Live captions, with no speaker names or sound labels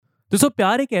दोस्तों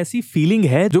प्यार एक ऐसी फीलिंग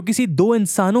है जो किसी दो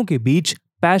इंसानों के बीच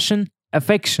पैशन,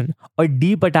 अफेक्शन और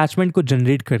डीप अटैचमेंट को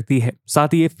जनरेट करती है।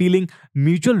 साथ ही ये फीलिंग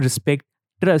म्यूचुअल रिस्पेक्ट,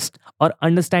 ट्रस्ट और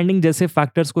अंडरस्टैंडिंग जैसे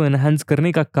फैक्टर्स को एनहांस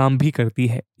करने का काम भी करती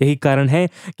है। यही कारण है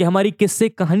कि हमारी किस्से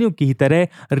कहानियों की ही तरह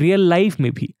रियल लाइफ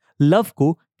में भी लव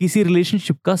को किसी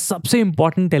रिलेशनशिप का सबसे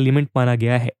इंपॉर्टेंट एलिमेंट माना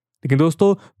गया है। लेकिन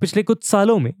दोस्तों पिछले कुछ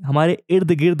सालों में हमारे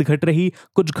इर्द गिर्द घट रही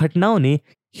कुछ घटनाओं ने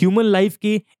ह्यूमन लाइफ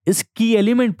के इस की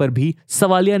एलिमेंट पर भी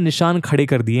सवालिया निशान खड़े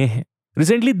कर दिए हैं।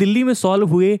 रिसेंटली दिल्ली में सॉल्व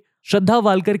हुए श्रद्धा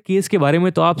वालकर केस के बारे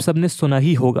में तो आप सबने सुना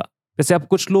ही होगा। वैसे अब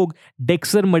कुछ लोग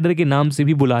डेक्सर मर्डर के नाम से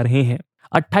भी बुला रहे हैं।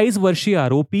 28 वर्षीय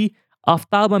आरोपी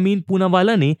आफ्ताब अमीन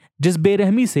पूनावाला ने जिस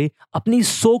बेरहमी से अपनी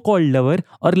सो कॉल्ड लवर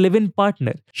और live in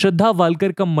partner Shraddha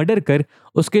Walkar का मर्डर कर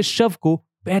उसके शव को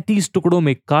 35 टुकड़ों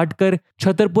में काटकर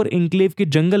छतरपुर इंक्लेव के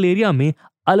जंगल एरिया में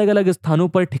अलग अलग स्थानों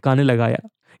पर ठिकाने लगाया,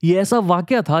 ये ऐसा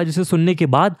वाकया था जिसे सुनने के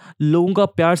बाद लोगों का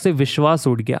प्यार से विश्वास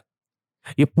उठ गया।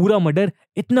 ये पूरा मर्डर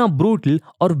इतना ब्रूटल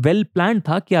और वेल प्लान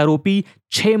था कि आरोपी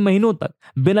 6 महीनों तक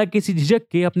बिना किसी झिझक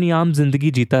के अपनी आम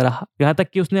जिंदगी जीता रहा। यहाँ तक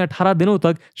कि उसने 18 दिनों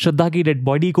तक श्रद्धा की डेड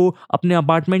बॉडी को अपने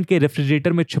अपार्टमेंट के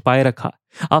रेफ्रिजरेटर में छुपाए रखा।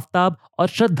 आफ्ताब और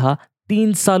श्रद्धा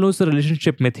 3 सालों से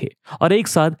रिलेशनशिप में थे और एक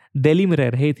साथ दिल्ली में रह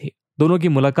रहे थे। दोनों की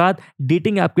मुलाकात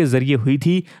डेटिंग ऐप के जरिए हुई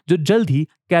थी, जो जल्द ही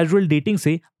कैजुअल डेटिंग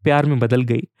से प्यार में बदल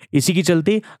गई। इसी के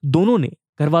चलते दोनों ने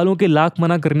घर वालों के लाख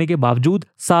मना करने के बावजूद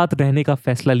साथ रहने का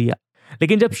फैसला लिया।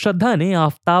 लेकिन जब श्रद्धा ने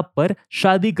आफ्ताब पर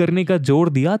शादी करने का जोर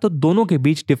दिया तो दोनों के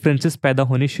बीच डिफरेंसेस पैदा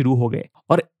होने शुरू हो गए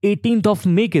और 18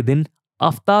 मई के दिन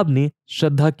आफ्ताब ने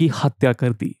श्रद्धा की हत्या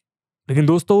कर दी। लेकिन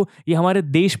दोस्तों ये हमारे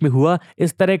देश में हुआ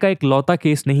इस तरह का एक लौता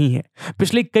केस नहीं है।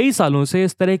 पिछले कई सालों से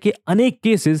इस तरह के अनेक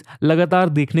केसेस लगातार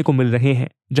देखने को मिल रहे हैं,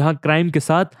 जहां क्राइम के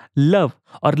साथ लव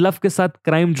और लव के साथ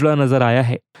क्राइम जुड़ा नजर आया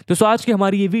है। दोस्तों आज की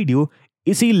हमारी ये वीडियो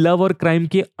इसी लव और क्राइम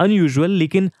के अनयूजुअल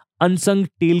लेकिन अनसंग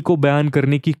टेल को बयान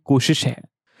करने की कोशिश है,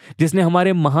 जिसने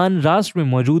हमारे महान राष्ट्र में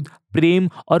मौजूद प्रेम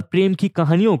और प्रेम की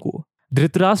कहानियों को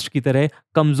धृतराष्ट्र की तरह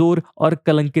कमजोर और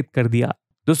कलंकित कर दिया।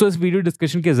 दोस्तों इस वीडियो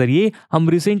डिस्कशन के जरिए हम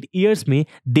रिसेंट ईयर्स में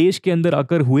देश के अंदर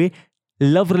अकर हुए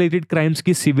लव रिलेटेड क्राइम्स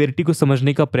की सीवियरिटी को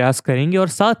समझने का प्रयास करेंगे और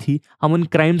साथ ही हम उन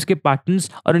क्राइम्स के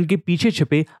पैटर्न्स और उनके पीछे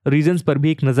छिपे रीजंस पर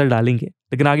भी एक नजर डालेंगे।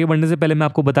 लेकिन आगे बढ़ने से पहले मैं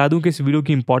आपको बता दूं कि इस वीडियो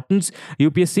की इंपॉर्टेंस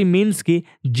यूपीएससी मेंस के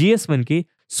GS1 के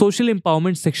सोशल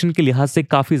एम्पावरमेंट सेक्शन के लिहाज से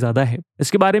काफी ज्यादा है।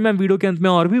 इसके बारे में हम वीडियो के अंत में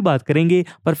और भी बात करेंगे,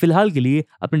 पर फिलहाल के लिए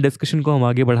अपने डिस्कशन को हम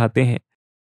आगे बढ़ाते हैं।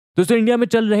 दोस्तों इंडिया में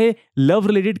चल रहे लव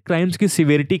रिलेटेड क्राइम्स की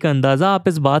सीवियरिटी का अंदाजा आप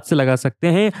इस बात से लगा सकते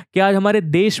हैं कि आज हमारे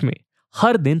देश में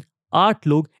हर दिन 8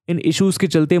 लोग इन इश्यूज के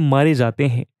चलते मारे जाते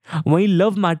हैं। वहीं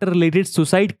love matter related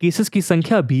suicide cases की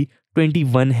संख्या भी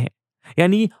 21 है।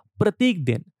 यानी प्रत्येक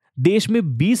दिन देश में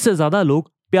 20 से ज्यादा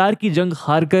लोग प्यार की जंग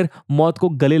हारकर मौत को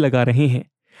गले लगा रहे हैं।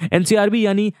 एनसीआरबी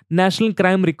यानी नेशनल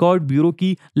क्राइम रिकॉर्ड ब्यूरो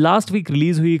की लास्ट वीक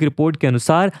रिलीज हुई एक रिपोर्ट के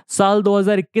अनुसार साल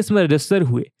 2021 में रजिस्टर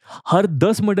हुए हर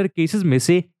 10 मर्डर केसेस में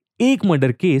से एक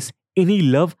मर्डर केस इन्हीं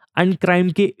लव एंड क्राइम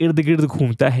के इर्द गिर्द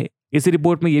घूमता है। इस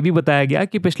रिपोर्ट में यह भी बताया गया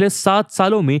कि पिछले 7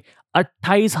 सालों में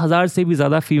 28,000 से भी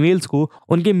ज्यादा फीमेल्स को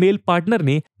उनके मेल पार्टनर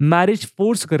ने मैरिज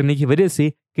फोर्स करने की वजह से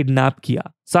किडनैप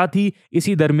किया। साथ ही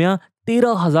इसी दरमियान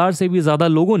 13,000 से भी ज्यादा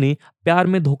लोगों ने प्यार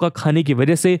में धोखा खाने की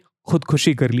वजह से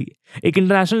खुदकुशी कर ली। एक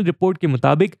इंटरनेशनल रिपोर्ट के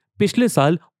मुताबिक पिछले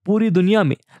साल पूरी दुनिया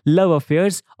में लव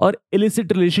अफेयर्स और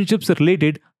इलिसिट रिलेशनशिप से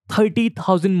रिलेटेड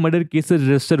 30,000 मर्डर केसेस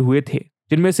रजिस्टर हुए थे,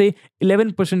 जिनमें से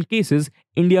 11% केसेस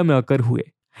इंडिया में अकर हुए।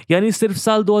 यानी सिर्फ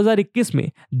साल 2021 में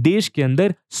देश के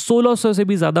अंदर 1600 से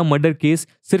भी ज्यादा मर्डर केस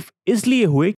सिर्फ इसलिए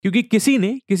हुए क्योंकि किसी ने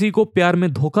किसी को प्यार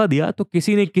में धोखा दिया तो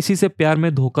किसी ने किसी से प्यार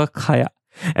में धोखा खाया।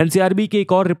 एनसीआरबी की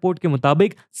एक और रिपोर्ट के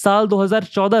मुताबिक साल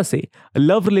 2014 से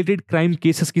लव रिलेटेड क्राइम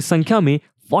केसेस की संख्या में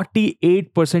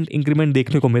 48% इंक्रीमेंट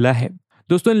देखने को मिला है।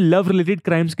 दोस्तों इन लव रिलेटेड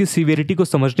क्राइम्स की सीवियरिटी को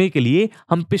समझने के लिए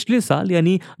हम पिछले साल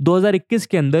यानी 2021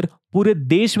 के अंदर पूरे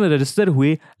देश में रजिस्टर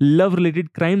हुए लव रिलेटेड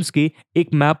क्राइम्स के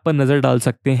एक मैप पर नजर डाल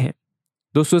सकते हैं।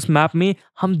 दोस्तों इस मैप में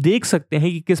हम देख सकते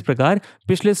हैं कि किस प्रकार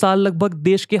पिछले साल लगभग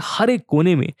देश के हर एक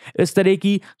कोने में इस तरह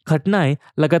की घटनाएं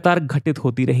लगातार घटित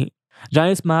होती रहीं।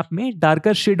 जहां इस मैप में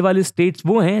डार्कर शेड वाले स्टेट्स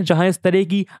वो हैं जहां इस तरह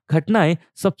की घटनाएं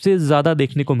सबसे ज्यादा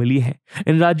देखने को मिली हैं।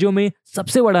 इन राज्यों में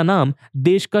सबसे बड़ा नाम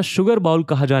देश का शुगर बाउल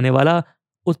कहा जाने वाला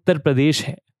उत्तर प्रदेश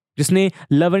है, जिसने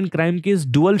लव एंड क्राइम के इस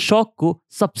डुअल शॉक को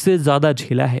सबसे ज्यादा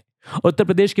झेला है। उत्तर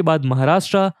प्रदेश के बाद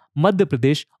महाराष्ट्र, मध्य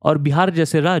प्रदेश और बिहार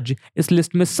जैसे राज्य इस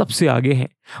लिस्ट में सबसे आगे हैं।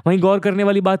 वहीं गौर करने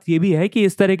वाली बात यह भी है कि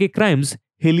इस तरह के क्राइम्स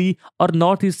हिली और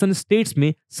नॉर्थ ईस्टर्न स्टेट्स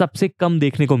में सबसे कम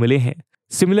देखने को मिले हैं।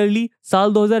 सिमिलरली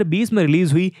साल 2020 में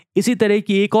रिलीज हुई इसी तरह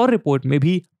की एक और रिपोर्ट में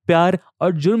भी प्यार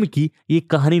और जुर्म की ये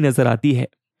कहानी नजर आती है।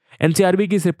 एनसीआरबी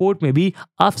की इस रिपोर्ट में भी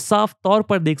आप साफ तौर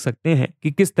पर देख सकते हैं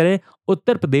कि किस तरह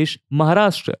उत्तर प्रदेश,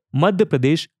 महाराष्ट्र, मध्य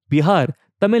प्रदेश, बिहार,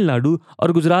 तमिलनाडु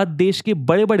और गुजरात देश के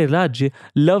बड़े बड़े राज्य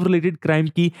लव रिलेटेड क्राइम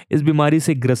की इस बीमारी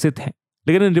से ग्रसित हैं।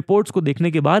 लेकिन इन रिपोर्ट्स को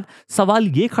देखने के बाद सवाल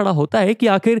ये खड़ा होता है कि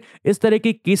आखिर इस तरह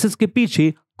के केसेस के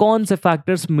पीछे कौन से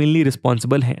फैक्टर्स मेनली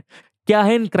रिस्पॉन्सिबल हैं? क्या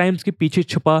है इन क्राइम्स के पीछे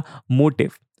छुपा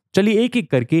मोटिव? चलिए एक एक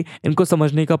करके इनको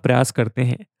समझने का प्रयास करते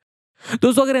हैं।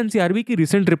 दोस्तों, अगर एनसीआरबी की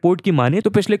रिसेंट रिपोर्ट की माने तो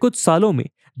पिछले कुछ सालों में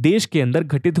देश के अंदर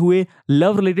घटित हुए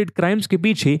लव रिलेटेड क्राइम्स के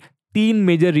पीछे 3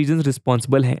 मेजर रीजंस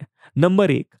रिस्पॉन्सिबल हैं।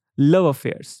 Number 1 love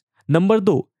affairs, number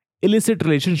 2 illicit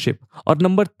relationship और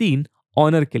नंबर 3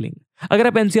 ऑनर किलिंग। अगर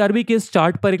आप एनसीआरबी के इस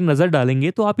चार्ट पर एक नजर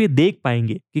डालेंगे तो आप ये देख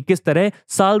पाएंगे कि किस तरह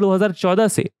साल 2014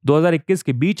 से 2021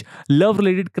 के बीच लव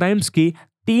रिलेटेड क्राइम्स के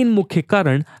 3 मुख्य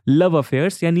कारण लव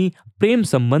अफेयर्स यानी प्रेम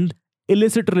संबंध,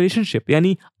 इलिसिट रिलेशनशिप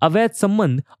यानी अवैध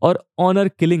संबंध और ऑनर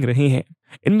किलिंग रहे हैं।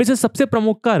 इनमें से सबसे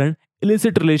प्रमुख कारण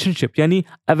इलिसिट रिलेशनशिप यानी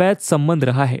अवैध संबंध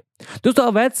रहा है। दोस्तों,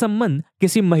 अवैध संबंध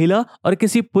किसी महिला और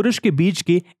किसी पुरुष के बीच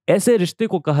के ऐसे रिश्ते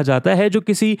को कहा जाता है जो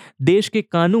किसी देश के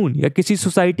कानून या किसी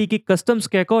सोसाइटी के कस्टम्स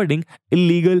के अकॉर्डिंग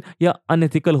इलीगल या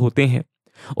अनएथिकल होते हैं।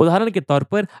 उदाहरण के तौर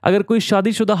पर अगर कोई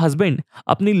शादीशुदा हस्बैंड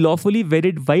अपनी लॉफुली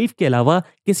वेरिड वाइफ के अलावा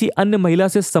किसी अन्य महिला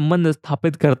से संबंध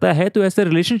स्थापित करता है तो ऐसे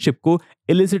रिलेशनशिप को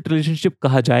इलिसिट रिलेशनशिप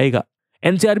कहा जाएगा।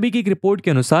 एनसीआरबी की एक रिपोर्ट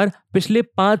के अनुसार पिछले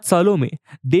 5 सालों में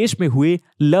देश में हुए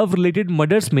लव रिलेटेड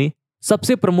मर्डर्स में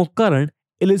सबसे प्रमुख कारण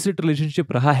इलिसिट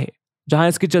रिलेशनशिप रहा है, जहां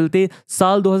इसके चलते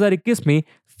साल 2021 में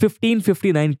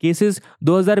 1559 केसेस,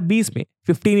 2020 में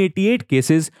 1588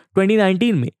 केसेस,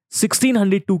 2019 में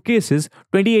 1602 केसेस,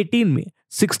 2018 में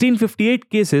 1658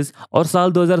 केसेस और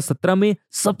साल 2017 में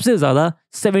सबसे ज्यादा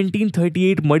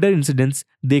 1738 मर्डर इंसिडेंट्स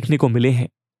देखने को मिले हैं।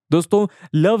 दोस्तों,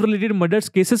 लव रिलेटेड मर्डर्स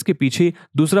केसेस के पीछे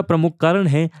दूसरा प्रमुख कारण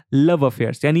है लव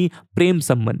अफेयर्स यानी प्रेम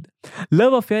संबंध।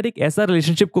 लव अफेयर एक ऐसा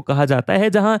रिलेशनशिप को कहा जाता है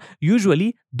जहां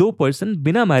यूजुअली 2 पर्सन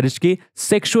बिना मैरिज के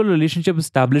सेक्सुअल रिलेशनशिप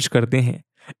एस्टैब्लिश करते हैं।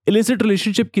 इलिसिट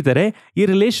रिलेशनशिप की तरह ये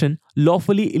रिलेशन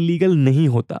लॉफुली इलीगल नहीं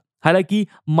होता। हालांकि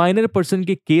माइनर पर्सन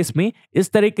के केस में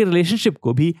इस तरह के रिलेशनशिप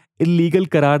को भी इलीगल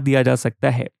करार दिया जा सकता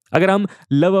है। अगर हम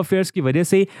लव अफेयर्स की वजह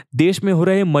से देश में हो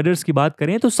रहे मर्डर्स की बात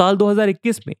करें तो साल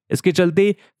 2021 में इसके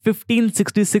चलते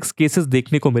 1566 केसेस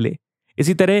देखने को मिले।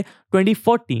 इसी तरह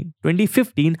 2014,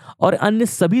 2015 और अन्य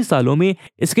सभी सालों में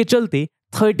इसके चलते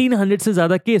 1300 से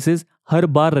ज्यादा केसेस हर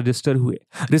बार रजिस्टर हुए।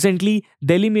 रिसेंटली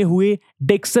दिल्ली में हुए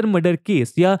डेक्सर मर्डर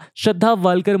केस या श्रद्धा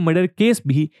वालकर मर्डर केस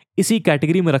भी इसी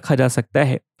कैटेगरी में रखा जा सकता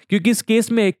है, क्योंकि इस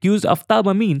केस में एक्यूज आफ्ताब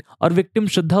अमीन और विक्टिम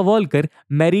श्रद्धा वालकर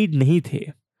मैरिड नहीं थे,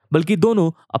 बल्कि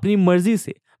दोनों अपनी मर्जी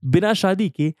से बिना शादी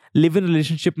के लिव इन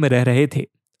रिलेशनशिप में रह रहे थे।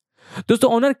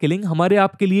 दोस्तों, ऑनर किलिंग हमारे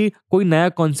आपके लिए कोई नया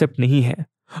कॉन्सेप्ट नहीं है।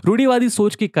 रूढ़िवादी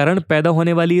सोच के कारण पैदा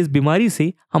होने वाली इस बीमारी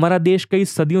से हमारा देश कई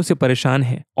सदियों से परेशान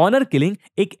है। ऑनर किलिंग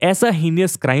एक ऐसा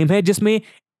हीनियस क्राइम है जिसमें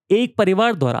एक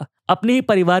परिवार द्वारा अपने ही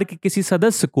परिवार के किसी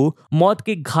सदस्य को मौत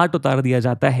के घाट उतार दिया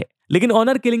जाता है। लेकिन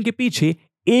ऑनर किलिंग के पीछे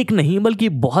एक नहीं बल्कि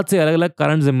बहुत से अलग अलग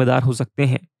कारण जिम्मेदार हो सकते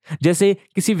हैं, जैसे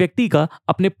किसी व्यक्ति का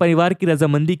अपने परिवार की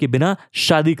रजामंदी के बिना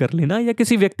शादी कर लेना या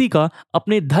किसी व्यक्ति का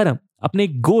अपने धर्म, अपने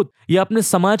गोत्र या अपने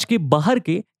समाज के बाहर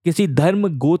के किसी धर्म,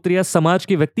 गोत्र या समाज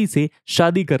के व्यक्ति से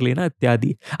शादी कर लेना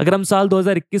इत्यादि। अगर हम साल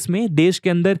 2021 में देश के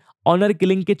अंदर ऑनर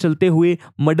किलिंग के चलते हुए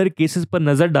मर्डर केसेस पर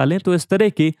नजर डालें तो इस तरह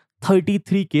के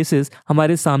 33 केसेस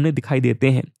हमारे सामने दिखाई देते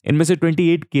हैं। इनमें से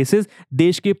 28 केसेस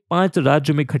देश के 5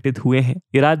 राज्यों में घटित हुए हैं।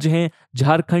 ये राज्य हैं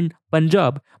झारखंड,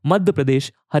 पंजाब, मध्य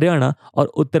प्रदेश, हरियाणा और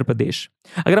उत्तर प्रदेश।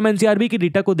 अगर हम एनसीआरबी की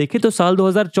डेटा को देखें तो साल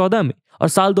 2014 में और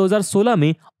साल 2016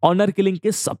 में ऑनर किलिंग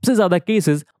के सबसे ज्यादा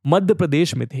केसेस मध्य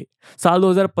प्रदेश में थे। साल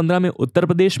 2015 में उत्तर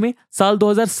प्रदेश में, साल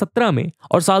 2017 में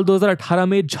और साल 2018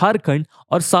 में झारखंड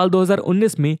और साल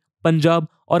 2019 में पंजाब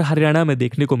और हरियाणा में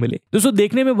देखने को मिले। दोस्तों,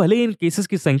 देखने में भले इन केसेस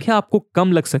की संख्या आपको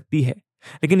कम लग सकती है,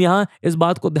 लेकिन यहाँ इस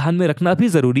बात को ध्यान में रखना भी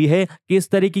जरूरी है कि इस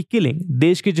तरह की किलिंग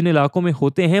देश के जिन इलाकों में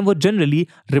होते हैं वो जनरली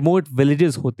रिमोट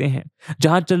विलेजेस होते हैं,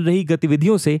 जहां चल रही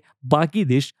गतिविधियों से बाकी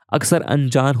देश अक्सर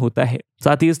अनजान होता है।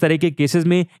 साथ ही इस तरह के केसेस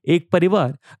में एक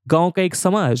परिवार, गांव का एक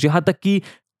समाज, यहाँ तक कि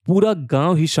पूरा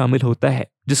गांव ही शामिल होता है,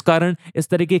 जिस कारण इस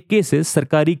तरह के केसेस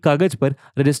सरकारी कागज पर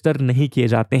रजिस्टर नहीं किए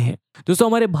जाते हैं। दोस्तों,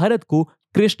 हमारे भारत को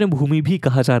कृष्ण भूमि भी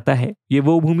कहा जाता है। ये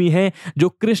वो भूमि है जो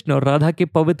कृष्ण और राधा के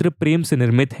पवित्र प्रेम से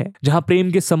निर्मित है, जहां प्रेम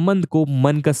के संबंध को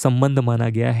मन का संबंध माना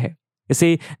गया है।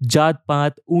 इसे जात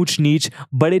पात, ऊंच नीच,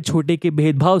 बड़े छोटे के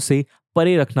भेदभाव से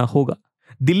परे रखना होगा।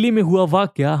 दिल्ली में हुआ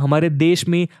वाकया हमारे देश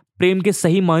में प्रेम के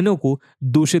सही मायनों को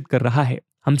दूषित कर रहा है।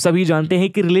 हम सभी जानते हैं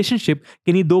कि रिलेशनशिप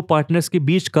किन्हीं 2 पार्टनर्स के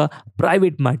बीच का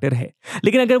प्राइवेट मैटर है,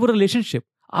 लेकिन अगर वो रिलेशनशिप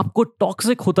आपको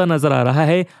टॉक्सिक होता नजर आ रहा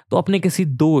है तो अपने किसी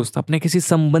दोस्त, अपने किसी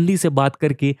संबंधी से बात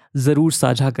करके जरूर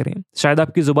साझा करें। शायद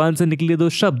आपकी जुबान से निकले 2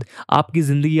 शब्द आपकी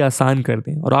जिंदगी आसान कर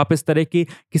दें और आप इस तरह की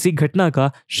किसी घटना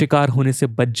का शिकार होने से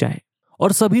बच जाएं।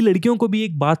 और सभी लड़कियों को भी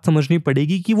एक बात समझनी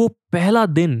पड़ेगी कि वो पहला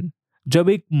दिन जब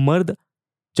एक मर्द,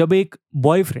 जब एक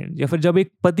बॉयफ्रेंड या फिर जब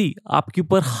एक पति आपके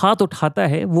ऊपर हाथ उठाता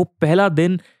है, वो पहला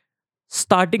दिन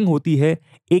स्टार्टिंग होती है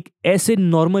एक ऐसे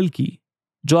नॉर्मल की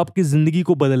जो आपकी जिंदगी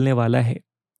को बदलने वाला है,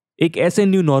 एक ऐसे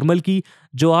न्यू नॉर्मल की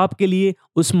जो आपके लिए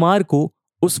उस मार को,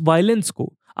 उस वायलेंस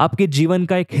को आपके जीवन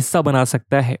का एक हिस्सा बना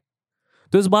सकता है।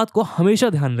 तो इस बात को हमेशा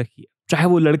ध्यान रखिए, चाहे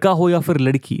वो लड़का हो या फिर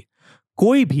लड़की,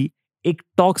 कोई भी एक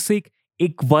टॉक्सिक,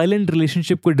 एक वायलेंट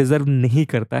रिलेशनशिप को डिजर्व नहीं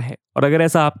करता है। और अगर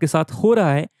ऐसा आपके साथ हो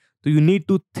रहा है तो you need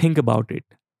to think about it,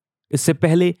 इससे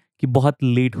पहले कि बहुत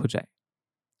लेट हो जाए।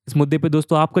 इस मुद्दे पे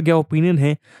दोस्तों आपका क्या ओपिनियन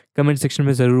है, कमेंट सेक्शन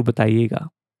में ज़रूर बताइएगा।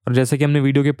 और जैसा कि हमने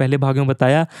वीडियो के पहले भाग में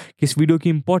बताया कि इस वीडियो की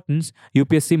इंपॉर्टेंस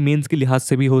यूपीएससी मेंस के लिहाज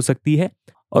से भी हो सकती है,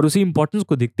 और उसी इंपॉर्टेंस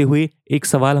को देखते हुए एक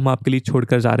सवाल हम आपके लिए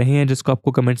छोड़कर जा रहे हैं जिसको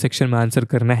आपको कमेंट सेक्शन में आंसर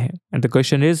करना है। And the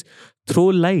question is, throw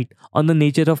light on the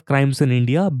nature of crimes in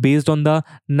India based on the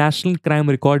national crime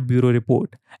record bureau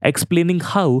report explaining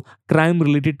how crime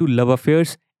related to love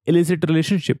affairs, illicit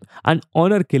relationship and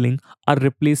honor killing are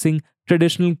replacing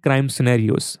traditional crime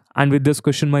scenarios. And with this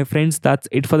question my friends,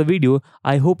 that's it for the video.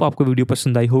 I hope आपको video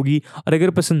पसंद आई होगी, और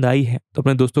अगर पसंद आई है तो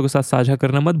अपने दोस्तों के साथ साझा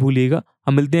करना मत भूलिएगा।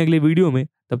 हम मिलते हैं अगले वीडियो में,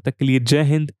 तब तक के लिए जय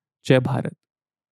हिंद, जय भारत।